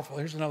powerful.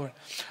 Here's another one.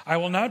 I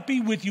will not be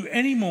with you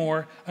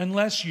anymore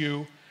unless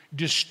you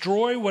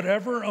destroy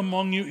whatever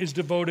among you is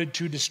devoted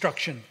to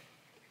destruction.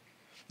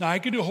 Now, I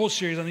could do a whole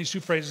series on these two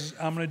phrases.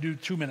 I'm going to do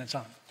 2 minutes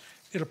on them.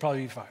 It'll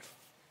probably be 5.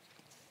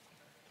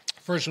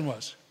 First one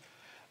was,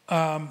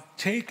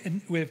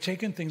 we have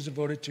taken things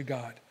devoted to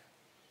God.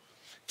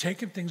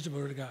 Taken things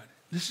devoted to God.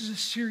 This is a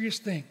serious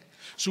thing.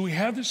 So we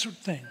have this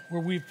thing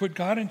where we've put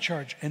God in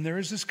charge, and there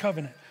is this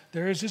covenant.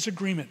 There is this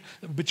agreement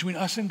between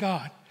us and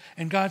God.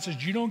 And God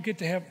says, you don't get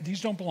to have,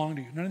 these don't belong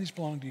to you. None of these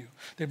belong to you.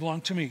 They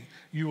belong to me.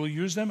 You will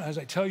use them as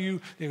I tell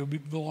you, they will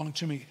belong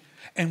to me.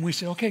 And we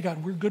say, okay,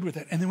 God, we're good with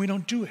that. And then we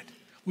don't do it.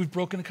 We've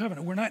broken the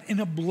covenant. We're not in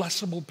a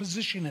blessable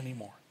position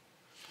anymore.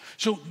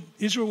 So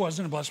Israel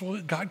wasn't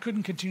blessable. God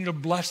couldn't continue to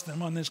bless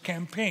them on this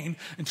campaign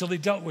until they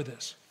dealt with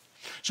this.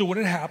 So what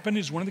had happened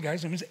is one of the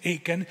guys, his name is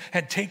Achan,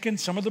 had taken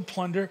some of the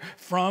plunder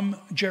from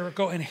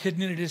Jericho and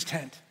hidden it in his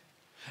tent.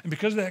 And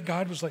because of that,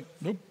 God was like,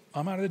 nope,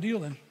 I'm out of the deal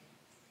then.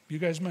 You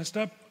guys messed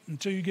up.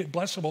 Until you get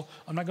blessable,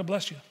 I'm not going to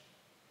bless you.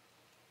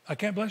 I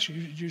can't bless you.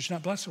 You're just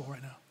not blessable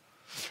right now.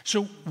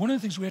 So one of the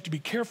things we have to be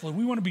careful of,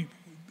 we want to be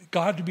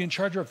God to be in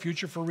charge of our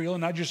future for real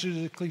and not just as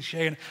a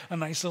cliche and a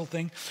nice little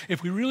thing.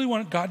 If we really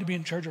want God to be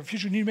in charge of our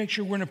future, we need to make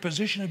sure we're in a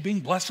position of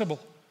being blessable.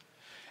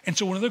 And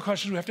so one of the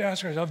questions we have to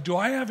ask ourselves, do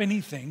I have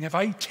anything, have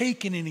I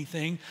taken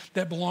anything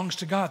that belongs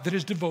to God, that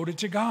is devoted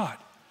to God?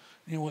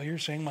 You know, well, you're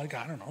saying, like,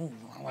 I don't know,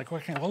 like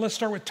what kind of, well, let's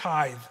start with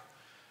tithe.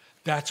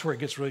 That's where it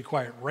gets really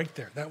quiet, right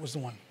there. That was the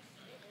one.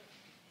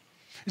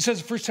 It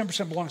says the first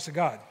 10% belongs to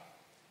God.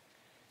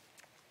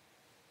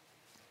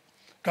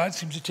 God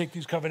seems to take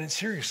these covenants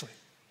seriously.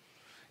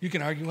 You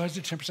can argue, why is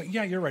it 10%?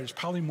 Yeah, you're right, it's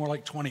probably more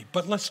like 20,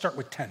 but let's start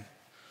with 10.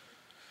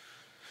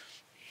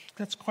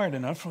 That's quiet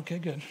enough, okay,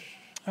 good.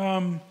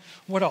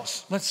 What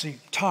else? Let's see.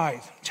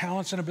 Tithe,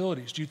 talents and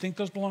abilities. Do you think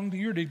those belong to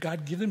you, or did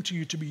God give them to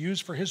you to be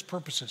used for his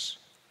purposes?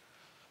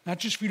 Not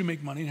just for you to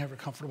make money and have a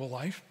comfortable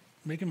life.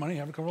 Making money and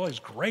having a comfortable life is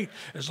great,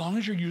 as long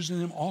as you're using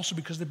them also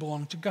because they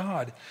belong to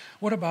God.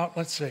 What about,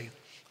 let's say,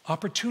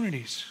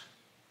 opportunities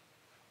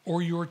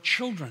or your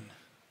children?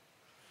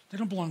 They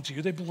don't belong to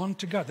you. They belong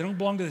to God. They don't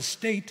belong to the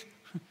state.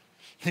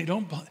 They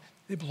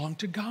belong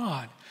to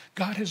God.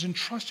 God has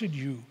entrusted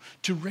you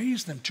to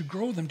raise them, to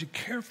grow them, to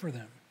care for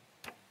them.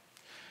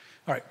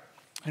 All right,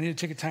 I need to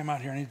take a time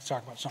out here. I need to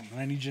talk about something.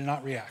 I need you to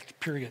not react,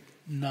 period.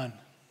 None,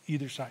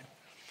 either side.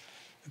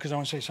 Because I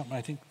want to say something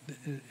I think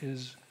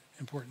is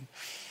important.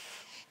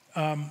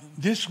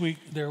 This week,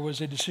 there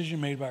was a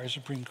decision made by our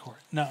Supreme Court.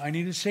 Now, I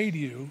need to say to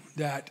you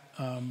that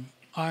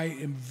I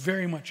am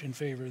very much in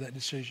favor of that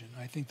decision.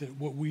 I think that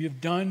what we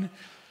have done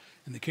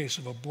in the case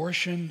of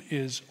abortion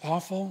is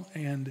awful,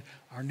 and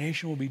our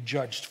nation will be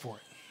judged for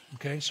it.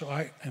 Okay, so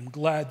I am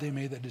glad they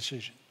made that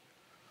decision.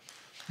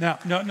 Now,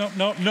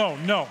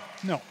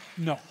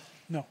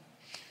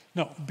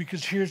 no,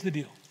 because here's the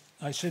deal.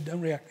 I said,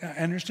 don't react.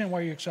 I understand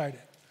why you're excited,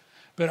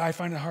 but I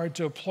find it hard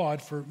to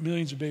applaud for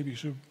millions of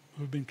babies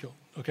who've been killed,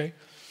 okay?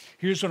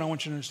 Here's what I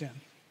want you to understand.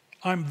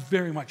 I'm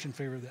very much in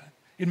favor of that.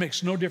 It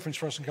makes no difference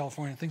for us in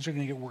California. Things are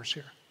going to get worse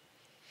here.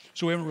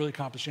 So we haven't really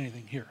accomplished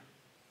anything here,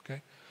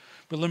 okay?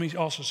 But let me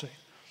also say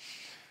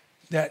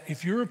that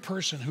if you're a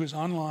person who is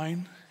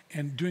online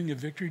and doing a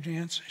victory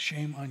dance,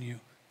 shame on you.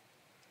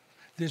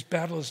 This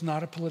battle is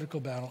not a political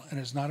battle, and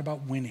it's not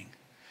about winning.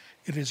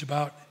 It is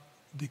about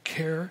the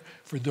care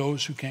for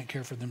those who can't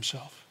care for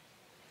themselves.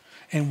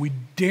 And we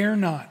dare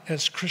not,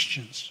 as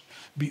Christians,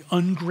 be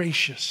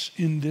ungracious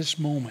in this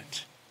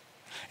moment.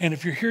 And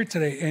if you're here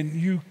today and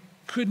you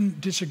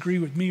couldn't disagree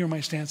with me or my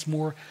stance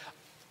more,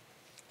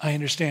 I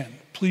understand.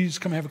 Please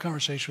come have a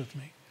conversation with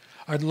me.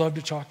 I'd love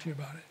to talk to you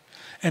about it.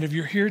 And if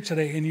you're here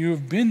today and you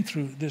have been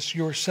through this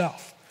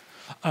yourself,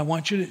 I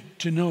want you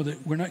to know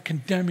that we're not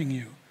condemning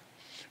you.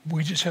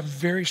 We just have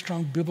very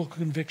strong biblical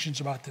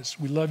convictions about this.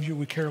 We love you,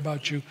 we care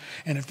about you,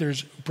 and if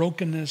there's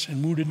brokenness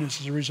and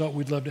woundedness as a result,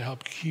 we'd love to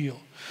help heal.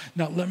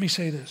 Now, let me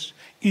say this.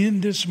 In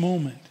this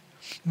moment,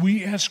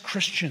 we as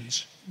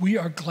Christians, we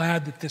are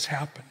glad that this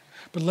happened.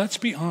 But let's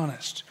be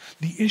honest.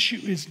 The issue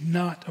is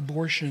not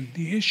abortion.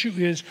 The issue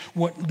is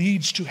what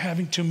leads to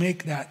having to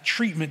make that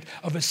treatment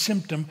of a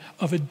symptom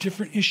of a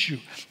different issue.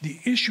 The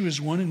issue is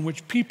one in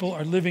which people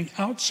are living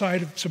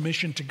outside of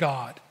submission to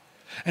God.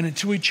 And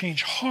until we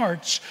change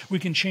hearts, we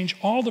can change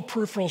all the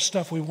peripheral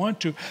stuff we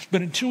want to.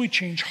 But until we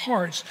change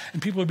hearts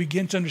and people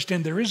begin to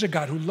understand there is a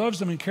God who loves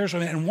them and cares for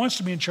them and wants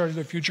to be in charge of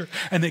their future,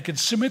 and they can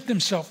submit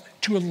themselves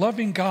to a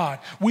loving God,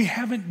 we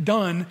haven't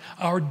done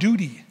our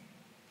duty.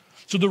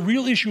 So the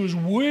real issue is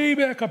way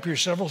back up here,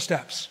 several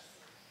steps.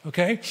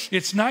 Okay?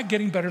 It's not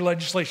getting better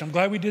legislation. I'm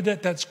glad we did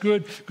that. That's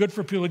good. Good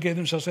for people who gave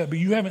themselves that. But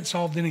you haven't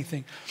solved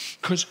anything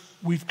because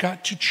we've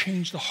got to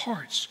change the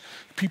hearts.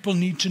 People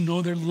need to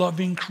know their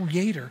loving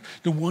Creator,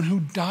 the one who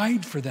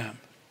died for them.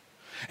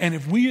 And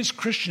if we as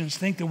Christians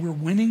think that we're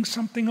winning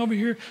something over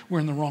here,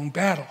 we're in the wrong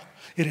battle.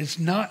 It is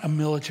not a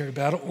military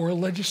battle or a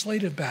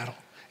legislative battle.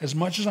 As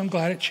much as I'm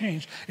glad it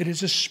changed, it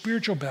is a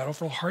spiritual battle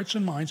for the hearts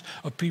and minds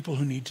of people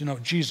who need to know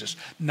Jesus.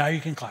 Now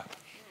you can clap.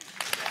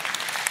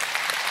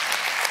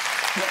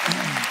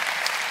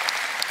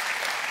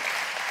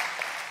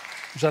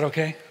 Is that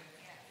okay?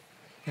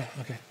 Yeah,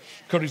 okay.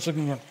 Cody's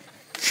looking at me.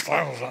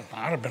 I'd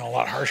have been a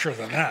lot harsher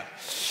than that.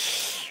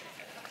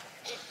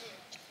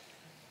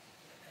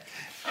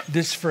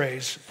 This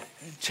phrase,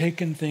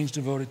 taking things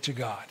devoted to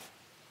God.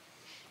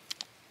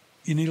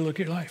 You need to look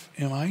at your life.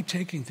 Am I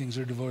taking things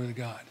that are devoted to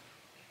God?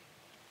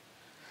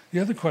 The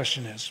other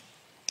question is,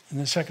 and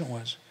the second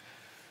was,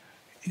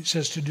 it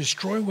says to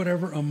destroy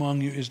whatever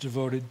among you is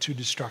devoted to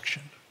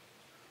destruction.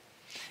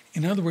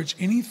 In other words,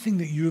 anything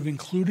that you have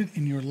included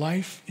in your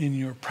life, in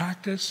your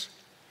practice,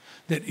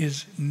 that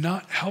is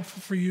not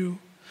helpful for you,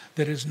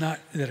 that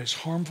is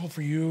harmful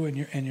for you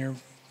and your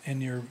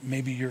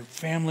maybe your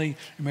family,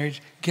 your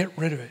marriage, get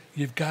rid of it.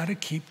 You've got to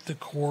keep the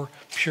core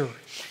pure.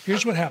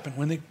 Here's what happened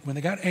when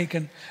they got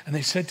Achan and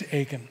they said to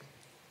Achan,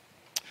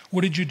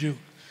 "What did you do?"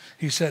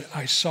 He said,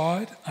 "I saw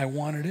it, I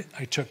wanted it,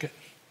 I took it."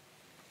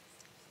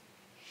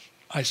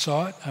 I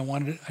saw it, I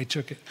wanted it, I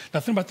took it.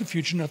 Nothing about the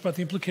future, nothing about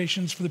the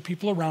implications for the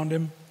people around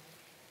him.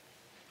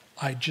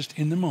 I just,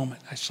 in the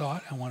moment, I saw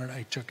it, I wanted it,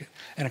 I took it.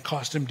 And it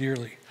cost him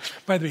dearly.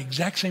 By the way,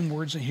 exact same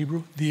words in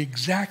Hebrew, the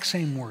exact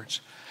same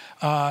words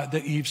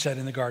that Eve said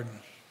in the garden.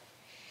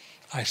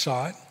 I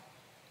saw it,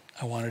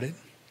 I wanted it,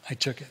 I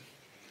took it.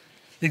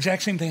 The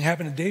exact same thing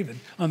happened to David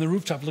on the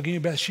rooftop looking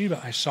at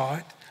Bathsheba. I saw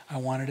it, I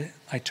wanted it,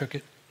 I took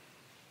it.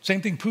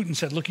 Same thing Putin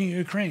said looking at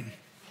Ukraine.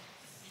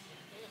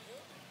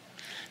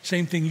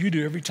 Same thing you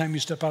do every time you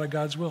step out of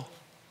God's will.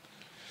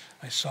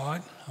 I saw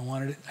it, I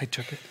wanted it, I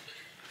took it.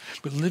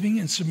 But living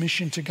in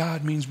submission to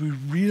God means we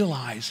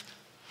realize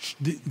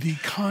the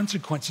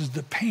consequences,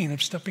 the pain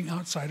of stepping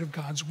outside of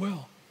God's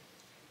will.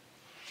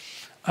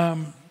 As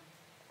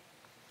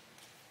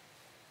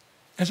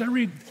I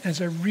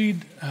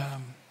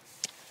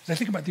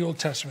think about the Old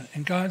Testament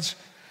and God's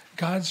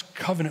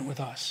covenant with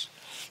us,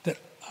 that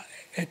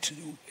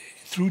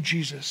through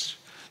Jesus,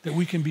 that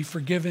we can be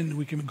forgiven,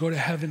 we can go to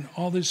heaven,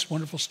 all this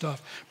wonderful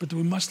stuff, but that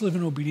we must live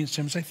in obedience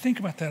to Him. As I think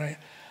about that,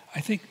 I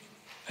think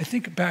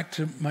back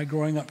to my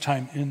growing up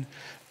time in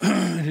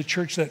a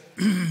church that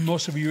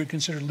most of you would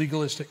consider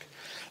legalistic.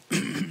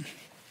 There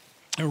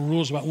were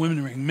rules about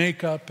women wearing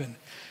makeup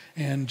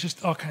and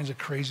just all kinds of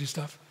crazy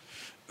stuff.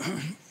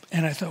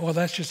 And I thought, well,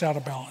 that's just out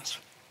of balance.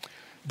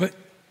 But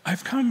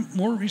I've come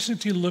more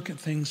recently to look at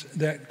things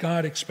that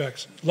God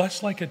expects,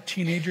 less like a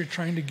teenager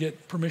trying to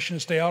get permission to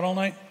stay out all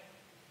night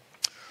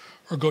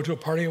or go to a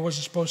party I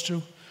wasn't supposed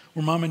to,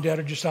 where mom and dad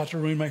are just out to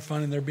ruin my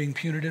fun and they're being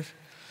punitive,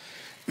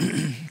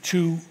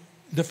 to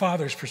the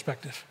Father's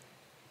perspective.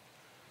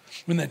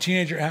 When that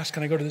teenager asks,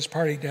 can I go to this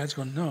party? Dad's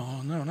going,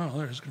 no.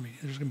 There's going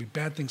to be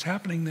bad things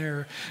happening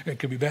there. It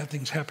could be bad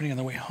things happening on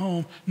the way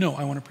home. No,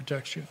 I want to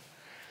protect you.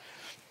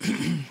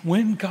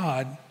 When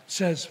God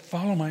says,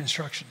 follow my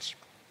instructions,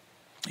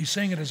 he's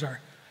saying it as our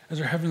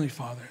Heavenly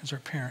Father, as our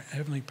parent,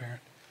 Heavenly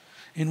Parent,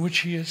 in which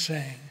he is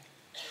saying,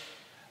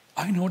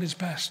 I know what is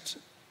best.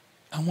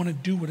 I want to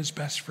do what is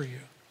best for you.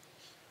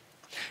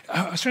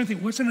 I was trying to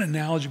think, what's an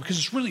analogy? Because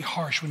it's really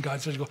harsh when God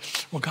says,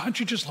 well, God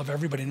should just love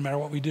everybody no matter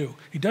what we do.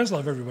 He does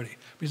love everybody,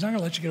 but he's not going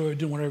to let you get away with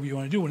doing whatever you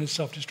want to do when it's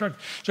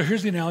self-destructive. So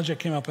here's the analogy I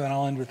came up with, and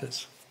I'll end with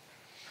this.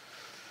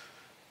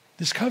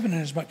 This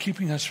covenant is about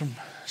keeping us from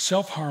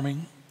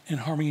self-harming and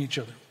harming each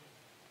other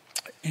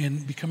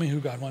and becoming who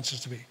God wants us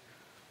to be.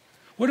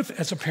 What if,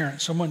 as a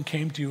parent, someone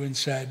came to you and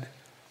said,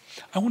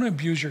 I want to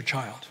abuse your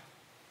child.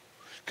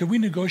 Could we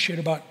negotiate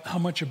about how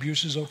much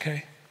abuse is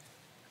okay?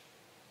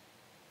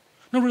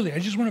 No, really, I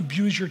just want to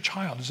abuse your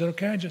child. Is that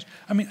okay? Just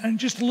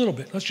a little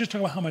bit. Let's just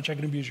talk about how much I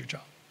can abuse your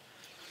child.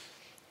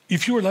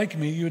 If you were like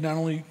me, you would not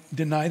only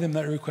deny them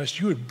that request,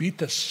 you would beat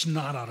the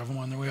snot out of them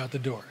on their way out the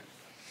door.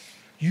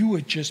 You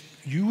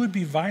would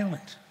be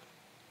violent.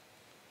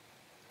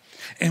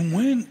 And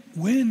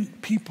when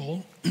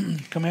people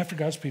come after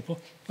God's people,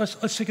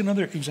 let's take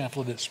another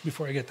example of this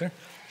before I get there.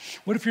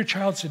 What if your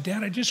child said,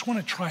 Dad, I just want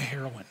to try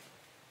heroin.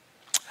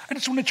 I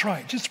just want to try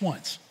it just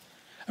once.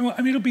 I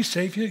mean, it'll be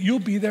safe. You'll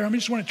be there. I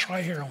just want to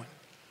try heroin.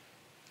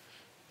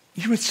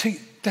 You would say,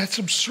 that's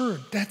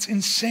absurd. That's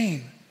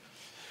insane.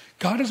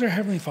 God as our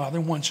Heavenly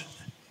Father wants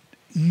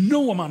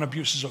no amount of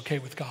abuse is okay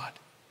with God.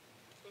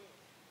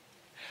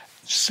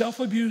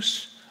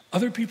 Self-abuse,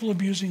 other people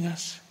abusing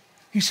us.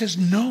 He says,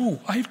 no,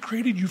 I've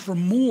created you for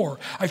more.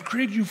 I've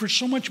created you for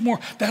so much more.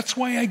 That's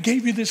why I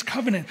gave you this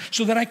covenant,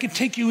 so that I could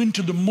take you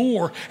into the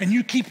more, and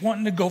you keep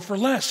wanting to go for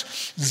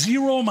less.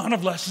 Zero amount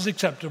of less is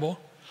acceptable.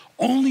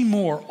 Only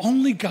more,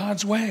 only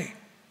God's way.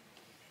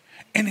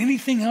 And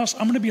anything else,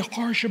 I'm going to be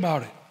harsh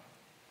about it.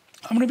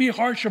 I'm going to be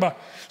harsh about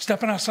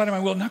stepping outside of my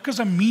will, not because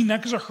I'm mean, not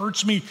because it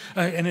hurts me,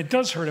 and it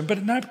does hurt him,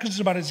 but not because it's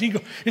about his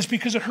ego. It's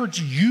because it hurts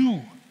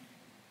you.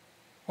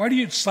 Why do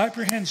you slap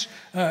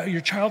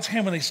your child's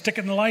hand when they stick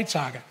it in the light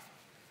socket?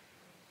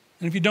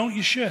 And if you don't,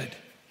 you should.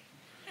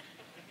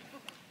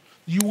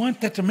 You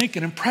want that to make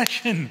an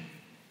impression.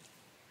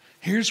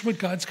 Here's what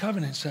God's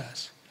covenant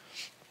says.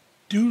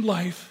 Do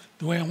life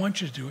the way I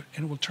want you to do it,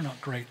 and it will turn out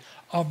great.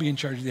 I'll be in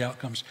charge of the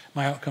outcomes.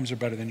 My outcomes are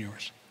better than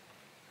yours.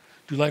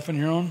 Do life on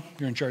your own,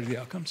 you're in charge of the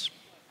outcomes.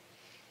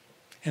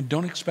 And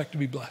don't expect to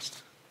be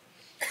blessed.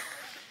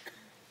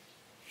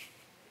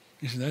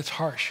 You say, that's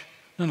harsh.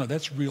 No,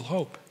 that's real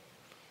hope.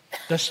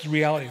 That's the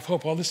reality of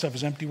hope. All this stuff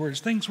is empty words.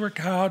 Things work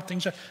out.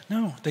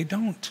 No, they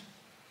don't.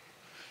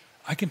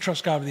 I can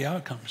trust God with the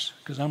outcomes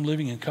because I'm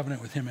living in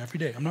covenant with him every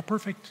day. I'm not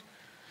perfect.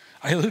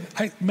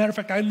 Matter of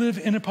fact, I live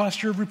in a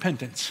posture of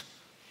repentance,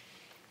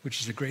 which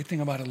is the great thing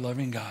about a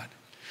loving God,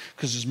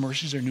 because his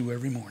mercies are new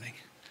every morning.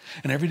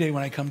 And every day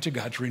when I come to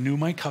God to renew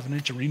my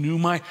covenant, to renew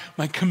my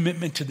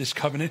commitment to this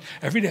covenant,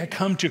 every day I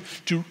come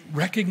to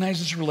recognize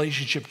this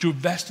relationship, to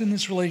invest in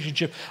this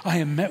relationship, I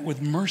am met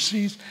with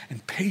mercies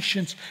and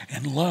patience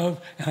and love,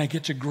 and I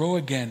get to grow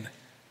again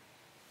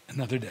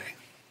another day.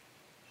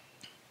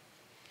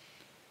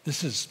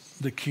 This is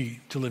the key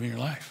to living your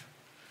life,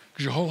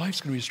 because your whole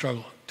life's going to be a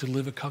struggle to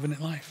live a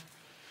covenant life.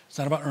 It's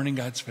not about earning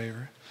God's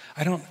favor.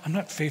 I'm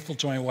not faithful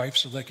to my wife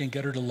so that I can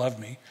get her to love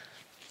me.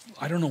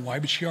 I don't know why,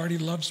 but she already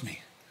loves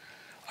me.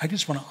 I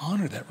just want to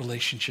honor that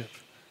relationship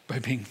by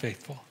being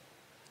faithful.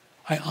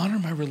 I honor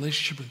my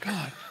relationship with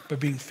God by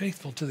being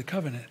faithful to the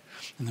covenant.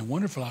 And the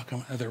wonderful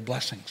outcome are their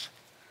blessings.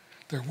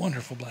 They're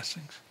wonderful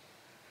blessings.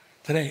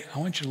 Today, I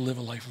want you to live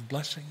a life of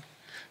blessing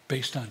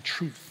based on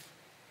truth.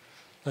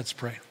 Let's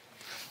pray.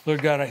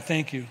 Lord God, I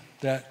thank you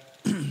that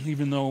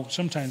even though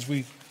sometimes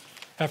we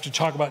have to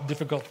talk about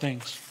difficult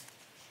things,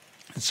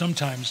 and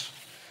sometimes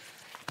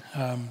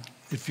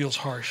it feels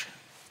harsh,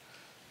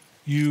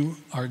 you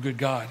are a good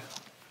God.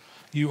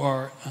 You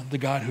are the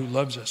God who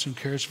loves us, who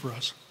cares for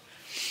us,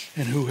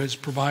 and who has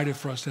provided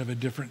for us to have a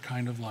different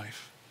kind of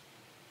life.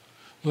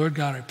 Lord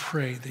God, I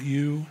pray that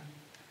you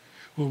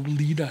will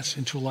lead us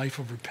into a life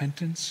of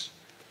repentance,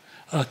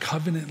 a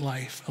covenant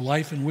life, a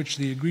life in which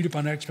the agreed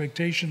upon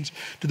expectations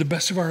to the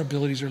best of our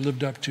abilities are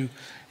lived up to,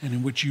 and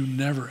in which you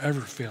never,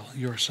 ever fail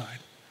your side.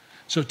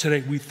 So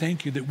today we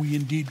thank you that we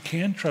indeed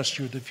can trust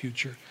you with the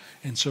future,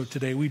 and so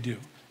today we do.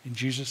 In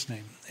Jesus'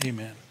 name,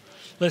 amen.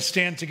 Let's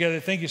stand together.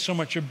 Thank you so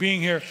much for being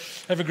here.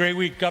 Have a great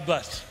week. God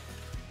bless.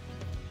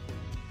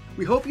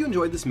 We hope you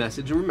enjoyed this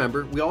message, and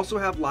remember, we also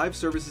have live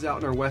services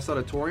out in our West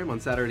Auditorium on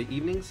Saturday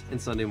evenings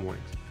and Sunday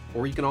mornings.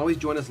 Or you can always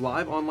join us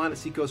live online at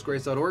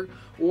seacoastgrace.org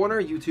or on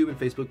our YouTube and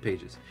Facebook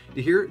pages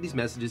to hear these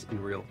messages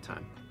in real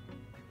time.